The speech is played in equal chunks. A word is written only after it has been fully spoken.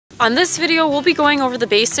On this video, we'll be going over the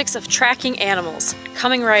basics of tracking animals,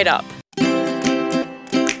 coming right up.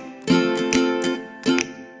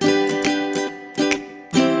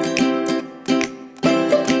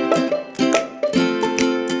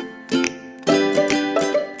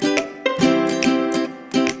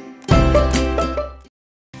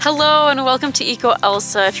 Hello and welcome to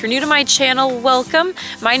EcoElsa. If you're new to my channel, welcome.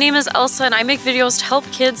 My name is Elsa and I make videos to help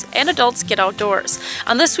kids and adults get outdoors.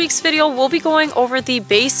 On this week's video, we'll be going over the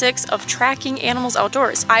basics of tracking animals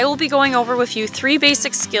outdoors. I will be going over with you 3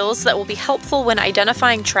 basic skills that will be helpful when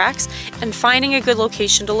identifying tracks and finding a good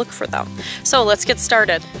location to look for them. So let's get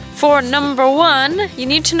started. For number 1, you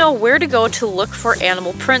need to know where to go to look for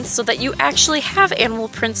animal prints so that you actually have animal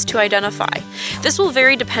prints to identify. This will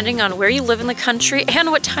vary depending on where you live in the country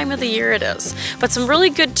and what time of the year it is. But some really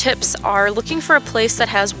good tips are looking for a place that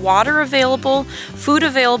has water available, food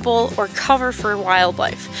available, or cover for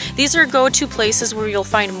wildlife. These are go-to places where you'll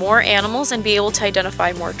find more animals and be able to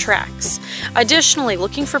identify more tracks. Additionally,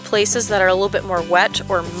 looking for places that are a little bit more wet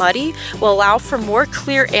or muddy will allow for more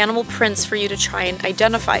clear animal prints for you to try and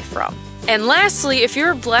identify from. And lastly, if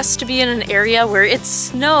you're blessed to be in an area where it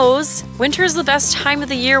snows, winter is the best time of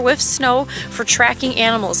the year with snow for tracking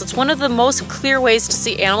animals. It's one of the most clear ways to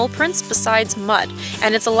see animal prints besides mud,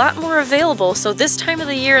 and it's a lot more available. So this time of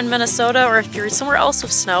the year in Minnesota, or if you're somewhere else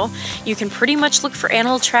with snow, you can pretty much look for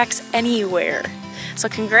animal tracks anywhere. So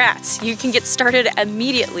congrats, you can get started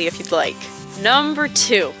immediately if you'd like. Number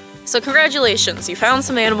 2. So congratulations, you found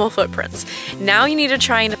some animal footprints. Now you need to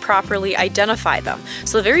try and properly identify them.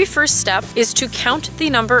 So the very first step is to count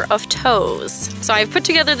the number of toes. So I've put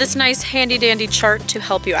together this nice handy dandy chart to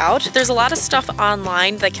help you out. There's a lot of stuff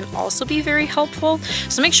online that can also be very helpful,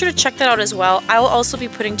 so make sure to check that out as well. I will also be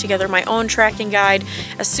putting together my own tracking guide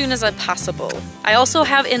as soon as possible. I also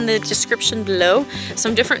have in the description below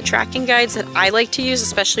some different tracking guides that I like to use,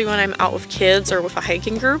 especially when I'm out with kids or with a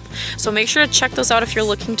hiking group. So make sure to check those out if you're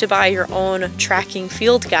looking to buy your own tracking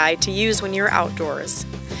field guide to use when you're outdoors.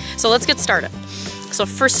 So let's get started. So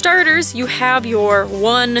for starters, you have your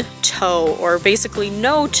one toe, or basically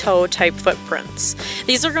no toe type footprints.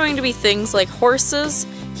 These are going to be things like horses,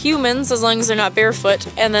 humans, as long as they're not barefoot,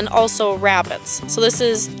 and then also rabbits. So this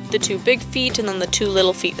is the 2 big feet and then the 2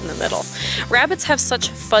 little feet in the middle. Rabbits have such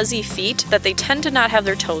fuzzy feet that they tend to not have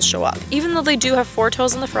their toes show up, even though they do have 4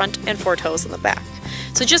 toes in the front and 4 toes in the back.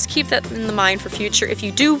 So just keep that in the mind for future if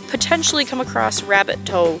you do potentially come across rabbit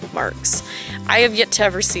toe marks. I have yet to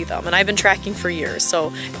ever see them, and I've been tracking for years,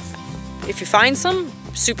 so if you find some,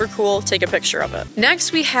 super cool, take a picture of it.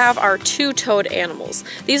 Next we have our 2-toed animals.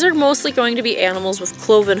 These are mostly going to be animals with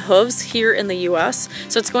cloven hooves here in the US,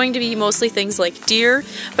 so it's going to be mostly things like deer,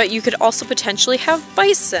 but you could also potentially have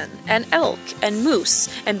bison and elk and moose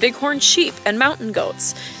and bighorn sheep and mountain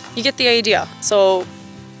goats. You get the idea. So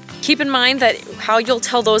keep in mind that how you'll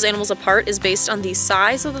tell those animals apart is based on the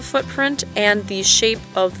size of the footprint and the shape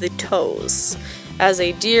of the toes, as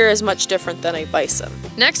a deer is much different than a bison.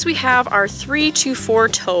 Next we have our 3 to 4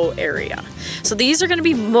 toe area. So these are going to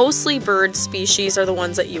be mostly bird species are the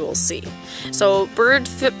ones that you will see. So bird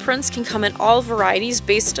footprints can come in all varieties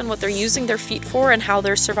based on what they're using their feet for and how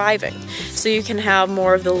they're surviving. So you can have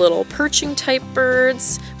more of the little perching type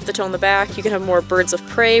birds with the toe in the back. You can have more birds of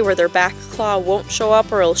prey where their back claw won't show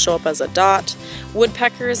up or it'll show up as a dot.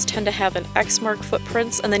 Woodpeckers tend to have an X mark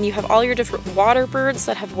footprints, and then you have all your different water birds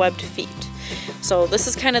that have webbed feet. So this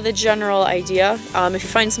is kind of the general idea. If you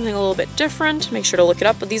find something a little bit different, make sure to look it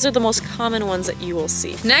up, but these are the most common ones that you will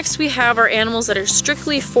see. Next we have our animals that are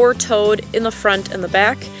strictly 4-toed in the front and the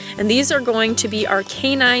back, and these are going to be our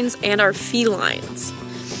canines and our felines.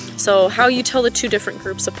 So how you tell the 2 different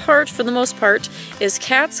groups apart, for the most part, is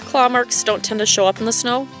cats' claw marks don't tend to show up in the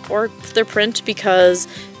snow or their print because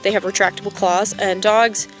they have retractable claws, and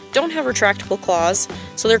dogs don't have retractable claws,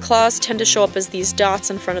 so their claws tend to show up as these dots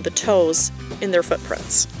in front of the toes in their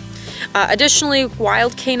footprints. Additionally,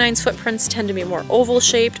 wild canines' footprints tend to be more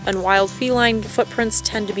oval-shaped, and wild feline footprints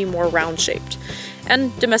tend to be more round-shaped.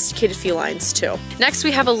 And domesticated felines too. Next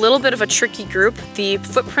we have a little bit of a tricky group, the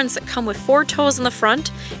footprints that come with 4 toes in the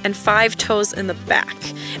front and 5 toes in the back.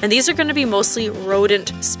 And these are going to be mostly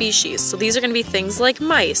rodent species. So these are going to be things like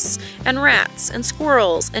mice and rats and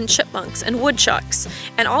squirrels and chipmunks and woodchucks.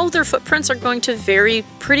 And all of their footprints are going to vary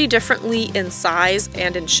pretty differently in size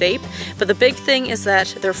and in shape. But the big thing is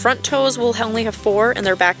that their front toes will only have 4 and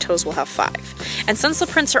their back toes will have 5. And since the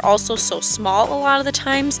prints are also so small a lot of the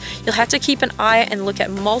times, you'll have to keep an eye and look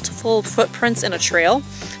at multiple footprints in a trail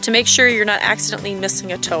to make sure you're not accidentally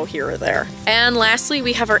missing a toe here or there. And lastly,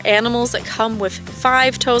 we have our animals that come with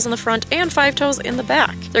 5 toes in the front and 5 toes in the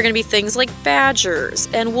back. They're going to be things like badgers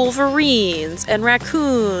and wolverines and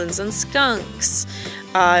raccoons and skunks,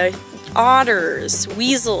 otters,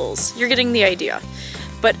 weasels. You're getting the idea.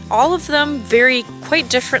 But all of them vary quite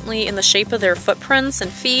differently in the shape of their footprints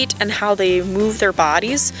and feet and how they move their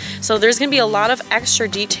bodies. So there's going to be a lot of extra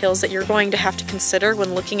details that you're going to have to consider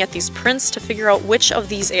when looking at these prints to figure out which of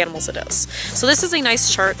these animals it is. So this is a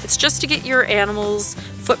nice chart. It's just to get your animals'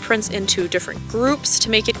 footprints into different groups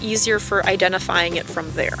to make it easier for identifying it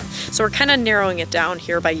from there. So we're kind of narrowing it down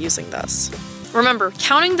here by using this. Remember,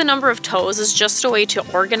 counting the number of toes is just a way to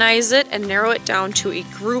organize it and narrow it down to a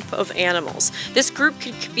group of animals. This group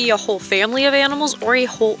could be a whole family of animals or a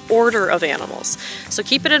whole order of animals. So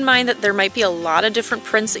keep it in mind that there might be a lot of different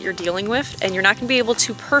prints that you're dealing with, and you're not going to be able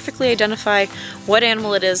to perfectly identify what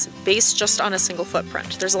animal it is based just on a single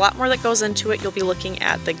footprint. There's a lot more that goes into it. You'll be looking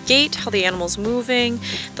at the gait, how the animal's moving,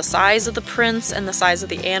 the size of the prints, and the size of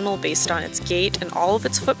the animal based on its gait and all of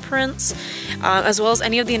its footprints, as well as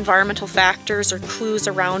any of the environmental factors or clues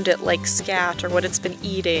around it like scat or what it's been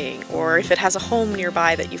eating or if it has a home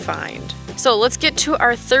nearby that you find. So let's get to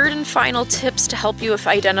our third and final tips to help you with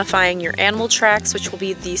identifying your animal tracks, which will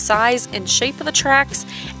be the size and shape of the tracks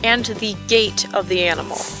and the gait of the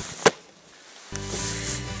animal.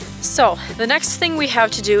 So the next thing we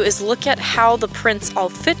have to do is look at how the prints all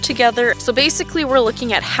fit together. So basically we're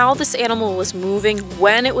looking at how this animal was moving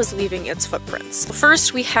when it was leaving its footprints.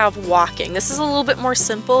 First we have walking. This is a little bit more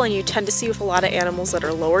simple and you tend to see with a lot of animals that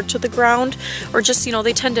are lowered to the ground or just, you know,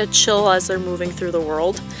 they tend to chill as they're moving through the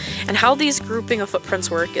world. And how these grouping of footprints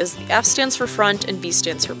work is the F stands for front and B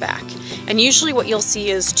stands for back. And usually what you'll see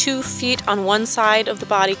is 2 feet on one side of the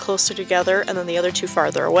body closer together and then the other 2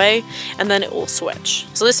 farther away, and then it will switch.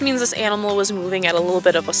 So this means this animal was moving at a little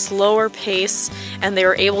bit of a slower pace and they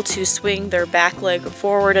were able to swing their back leg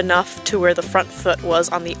forward enough to where the front foot was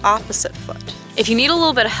on the opposite foot. If you need a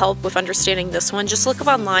little bit of help with understanding this one, just look up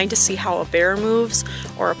online to see how a bear moves,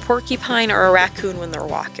 or a porcupine or a raccoon when they're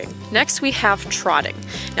walking. Next we have trotting.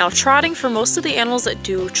 Now trotting, for most of the animals that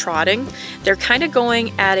do trotting, they're kind of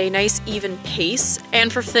going at a nice even pace,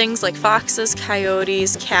 and for things like foxes,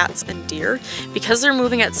 coyotes, cats, and deer, because they're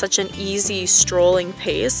moving at such an easy strolling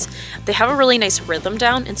pace, they have a really nice rhythm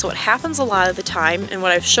down. And so what happens a lot of the time, and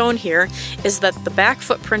what I've shown here, is that the back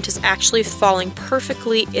footprint is actually falling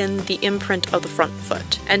perfectly in the imprint of the front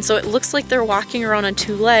foot. And so it looks like they're walking around on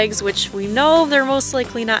 2 legs, which we know they're most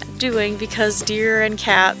likely not doing because deer and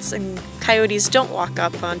cats and coyotes don't walk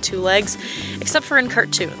up on 2 legs, except for in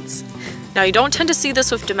cartoons. Now you don't tend to see this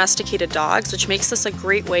with domesticated dogs, which makes this a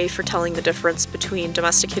great way for telling the difference between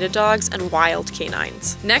domesticated dogs and wild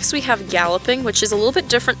canines. Next we have galloping, which is a little bit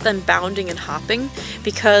different than bounding and hopping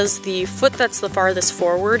because the foot that's the farthest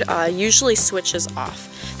forward usually switches off.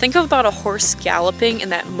 Think about a horse galloping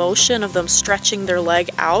and that motion of them stretching their leg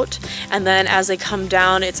out, and then as they come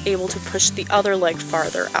down it's able to push the other leg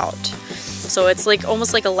farther out. So it's like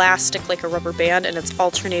almost like elastic, like a rubber band, and it's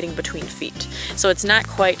alternating between feet. So it's not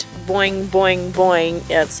quite boing, boing, boing,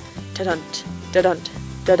 it's da-dunt, da-dunt,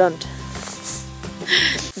 da-dunt.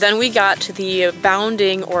 Then we got to the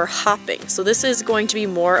bounding or hopping. So this is going to be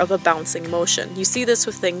more of a bouncing motion. You see this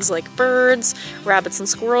with things like birds, rabbits, and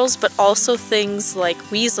squirrels, but also things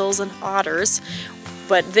like weasels and otters.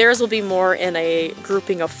 But theirs will be more in a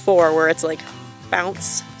grouping of 4, where it's like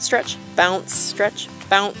bounce, stretch, bounce,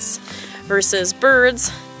 versus birds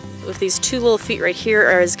with these 2 little feet right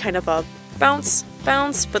here is kind of a bounce,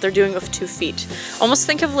 bounce, but they're doing it with 2 feet. Almost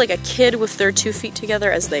think of like a kid with their 2 feet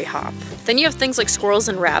together as they hop. Then you have things like squirrels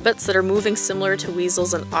and rabbits that are moving similar to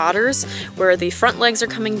weasels and otters, where the front legs are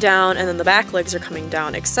coming down and then the back legs are coming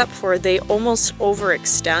down, except for they almost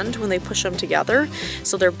overextend when they push them together.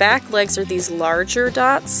 So their back legs are these larger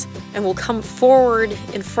dots and will come forward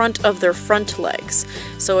in front of their front legs.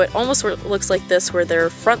 So it almost looks like this, where their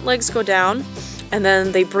front legs go down and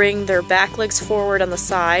then they bring their back legs forward on the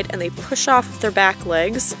side and they push off with their back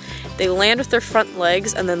legs. They land with their front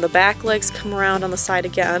legs and then the back legs come around on the side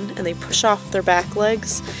again and they push off with their back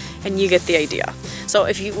legs, and you get the idea. So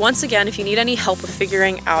if you, once again, if you need any help with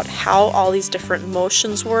figuring out how all these different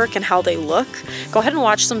motions work and how they look, go ahead and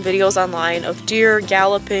watch some videos online of deer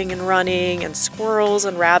galloping and running and squirrels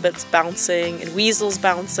and rabbits bouncing and weasels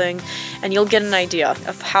bouncing, and you'll get an idea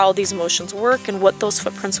of how these motions work and what those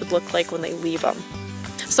footprints would look like when they leave them.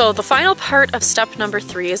 So the final part of step number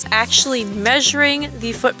 3 is actually measuring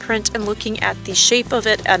the footprint and looking at the shape of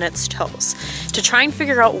it and its toes to try and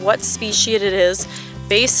figure out what species it is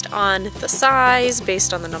based on the size,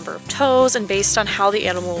 based on the number of toes, and based on how the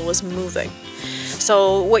animal was moving.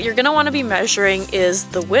 So what you're going to want to be measuring is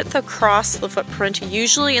the width across the footprint,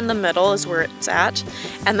 usually in the middle is where it's at,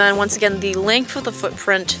 and then once again the length of the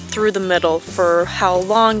footprint through the middle for how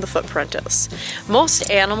long the footprint is.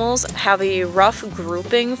 Most animals have a rough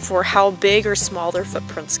grouping for how big or small their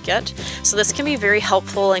footprints get, so this can be very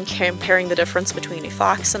helpful in comparing the difference between a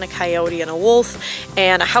fox and a coyote and a wolf,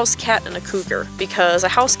 and a house cat and a cougar, because a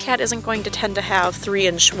house cat isn't going to tend to have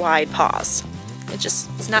 3-inch wide paws.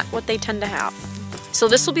 It's not what they tend to have. So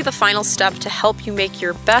this will be the final step to help you make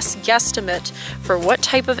your best guesstimate for what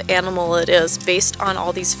type of animal it is based on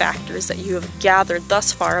all these factors that you have gathered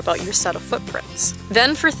thus far about your set of footprints.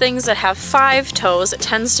 Then for things that have 5 toes, it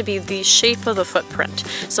tends to be the shape of the footprint.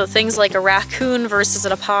 So things like a raccoon versus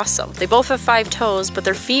an opossum. They both have 5 toes, but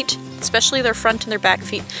their feet, especially their front and their back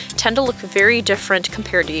feet, tend to look very different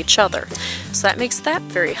compared to each other. So that makes that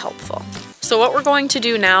very helpful. So what we're going to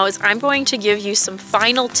do now is I'm going to give you some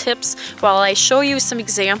final tips while I show you some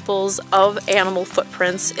examples of animal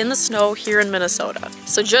footprints in the snow here in Minnesota.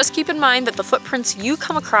 So just keep in mind that the footprints you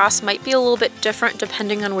come across might be a little bit different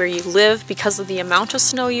depending on where you live because of the amount of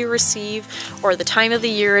snow you receive, or the time of the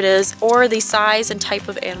year it is, or the size and type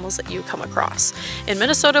of animals that you come across. In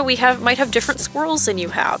Minnesota we might have different squirrels than you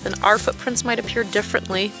have, and our footprints might appear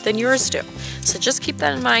differently than yours do. So just keep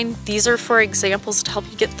that in mind. These are for examples to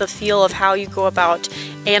help you get the feel of how you go about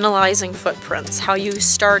analyzing footprints, how you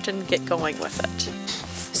start and get going with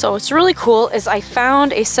it. So what's really cool is I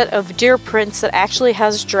found a set of deer prints that actually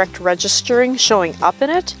has direct registering showing up in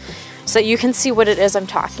it, so that you can see what it is I'm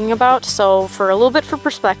talking about. So for a little bit for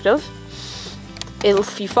perspective,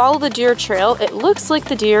 if you follow the deer trail, it looks like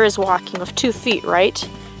the deer is walking with 2 feet, right?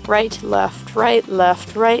 Right, left, right,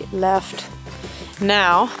 left, right, left.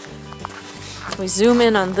 Now, we zoom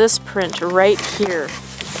in on this print right here.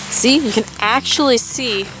 See, you can actually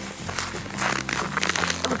see, it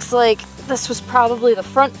looks like this was probably the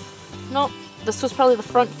front, nope, this was probably the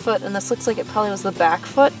front foot, and this looks like it probably was the back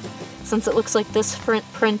foot, since it looks like this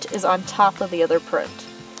print is on top of the other print.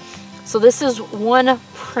 So this is one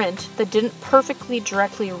print that didn't perfectly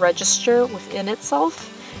directly register within itself,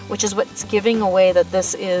 which is what's giving away that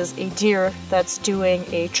this is a deer that's doing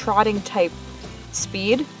a trotting type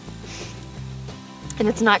speed, and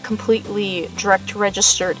it's not completely direct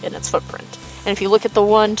registered in its footprint. And if you look at the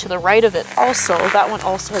one to the right of it also, that one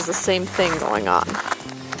also has the same thing going on.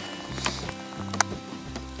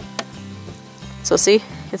 So see,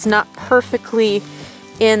 it's not perfectly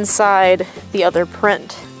inside the other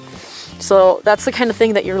print. So that's the kind of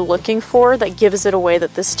thing that you're looking for that gives it away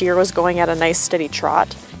that this deer was going at a nice steady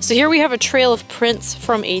trot. So here we have a trail of prints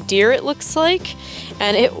from a deer, it looks like,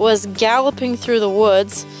 and it was galloping through the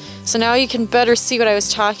woods. So now you can better see what I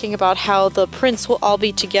was talking about, how the prints will all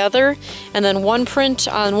be together, and then one print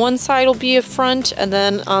on one side will be in front, and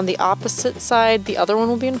then on the opposite side the other one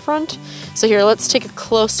will be in front. So here, let's take a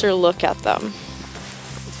closer look at them.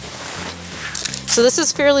 So this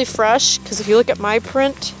is fairly fresh, because if you look at my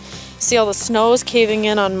print, see all the snow is caving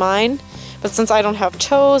in on mine, but since I don't have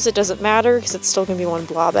toes it doesn't matter because it's still going to be one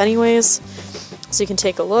blob anyways. So you can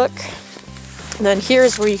take a look, and then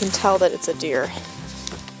here's where you can tell that it's a deer.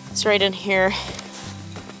 It's right in here.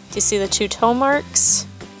 Do you see the 2 toe marks?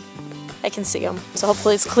 I can see them. So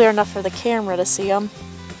hopefully it's clear enough for the camera to see them.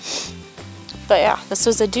 But yeah, this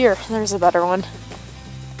was a deer. There's a better one.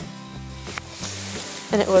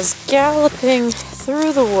 And it was galloping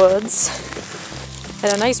through the woods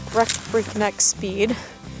at a nice breakneck speed.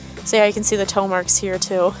 So yeah, you can see the toe marks here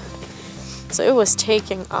too. So it was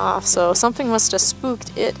taking off. So something must have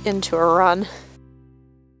spooked it into a run.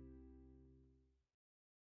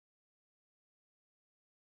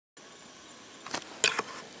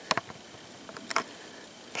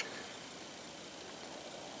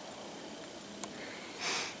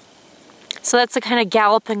 So that's the kind of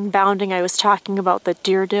galloping, bounding I was talking about that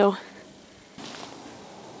deer do.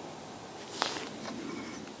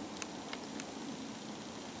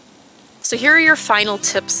 So here are your final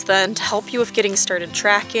tips then to help you with getting started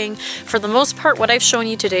tracking. For the most part, what I've shown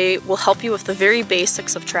you today will help you with the very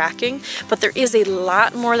basics of tracking, but there is a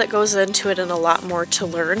lot more that goes into it and a lot more to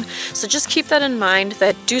learn. So just keep that in mind,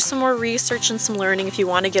 that do some more research and some learning if you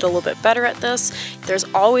want to get a little bit better at this. There's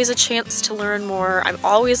always a chance to learn more. I'm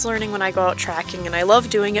always learning when I go out tracking, and I love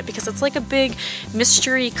doing it because it's like a big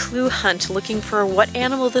mystery clue hunt looking for what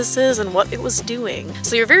animal this is and what it was doing.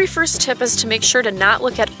 So your very first tip is to make sure to not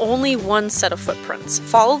look at only one set of footprints.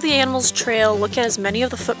 Follow the animal's trail, look at as many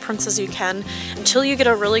of the footprints as you can until you get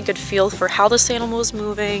a really good feel for how this animal was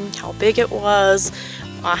moving, how big it was,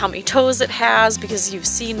 how many toes it has because you've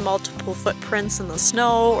seen multiple footprints in the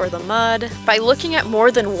snow or the mud. By looking at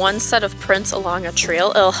more than one set of prints along a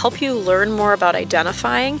trail, it'll help you learn more about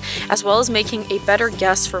identifying as well as making a better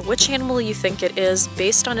guess for which animal you think it is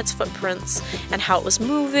based on its footprints and how it was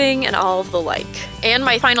moving and all of the like. And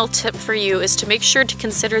my final tip for you is to make sure to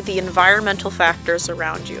consider the environmental factors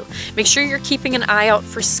around you. Make sure you're keeping an eye out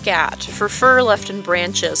for scat, for fur left in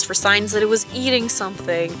branches, for signs that it was eating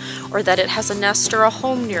something or that it has a nest or a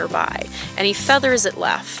home nearby, any feathers it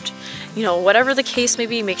left. You know, whatever the case may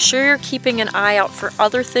be, make sure you're keeping an eye out for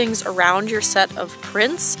other things around your set of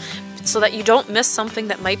prints so that you don't miss something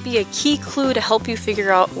that might be a key clue to help you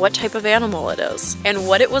figure out what type of animal it is and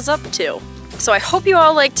what it was up to. So I hope you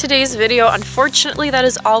all liked today's video. Unfortunately, that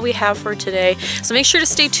is all we have for today. So make sure to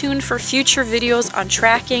stay tuned for future videos on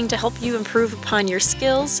tracking to help you improve upon your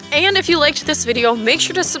skills. And if you liked this video, make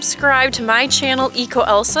sure to subscribe to my channel,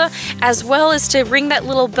 EcoElsa, as well as to ring that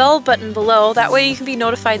little bell button below. That way you can be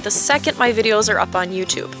notified the second my videos are up on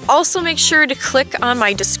YouTube. Also make sure to click on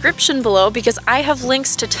my description below because I have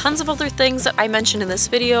links to tons of other things that I mentioned in this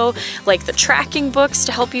video, like the tracking books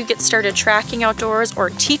to help you get started tracking outdoors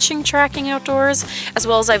or teaching tracking outdoors, as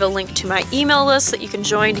well as I have a link to my email list that you can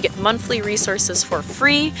join to get monthly resources for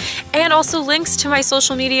free, and also links to my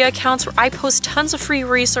social media accounts where I post tons of free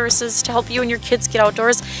resources to help you and your kids get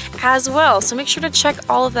outdoors as well. So make sure to check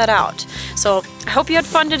all of that out. So I hope you had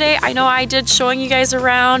fun today. I know I did, showing you guys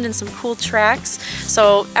around and some cool tracks.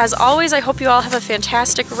 So as always, I hope you all have a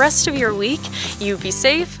fantastic rest of your week. You be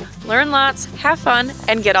safe, learn lots, have fun,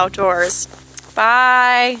 and get outdoors.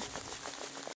 Bye!